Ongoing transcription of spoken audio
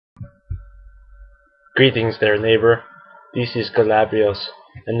Greetings there, neighbor. This is Calabrios,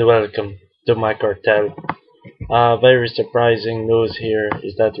 and welcome to my cartel. Very surprising news here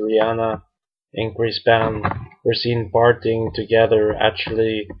is that Rihanna and Chris Brown were seen partying together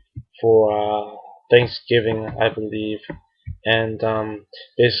actually for Thanksgiving, I believe. And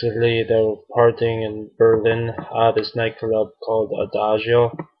basically, they were partying in Berlin, this nightclub called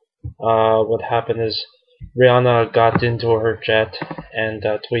Adagio. What happened is Rihanna got into her jet and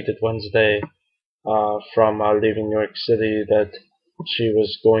tweeted Wednesday from leaving New York City that she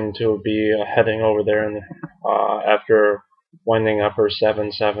was going to be heading over there and after winding up her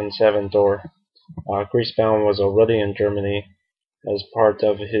 777 tour. Chris Brown was already in Germany as part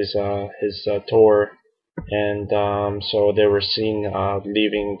of his tour, and so they were seen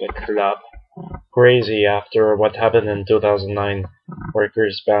leaving the club. Crazy after what happened in 2009, where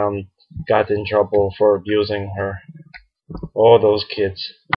Chris Brown got in trouble for abusing her. All those kids.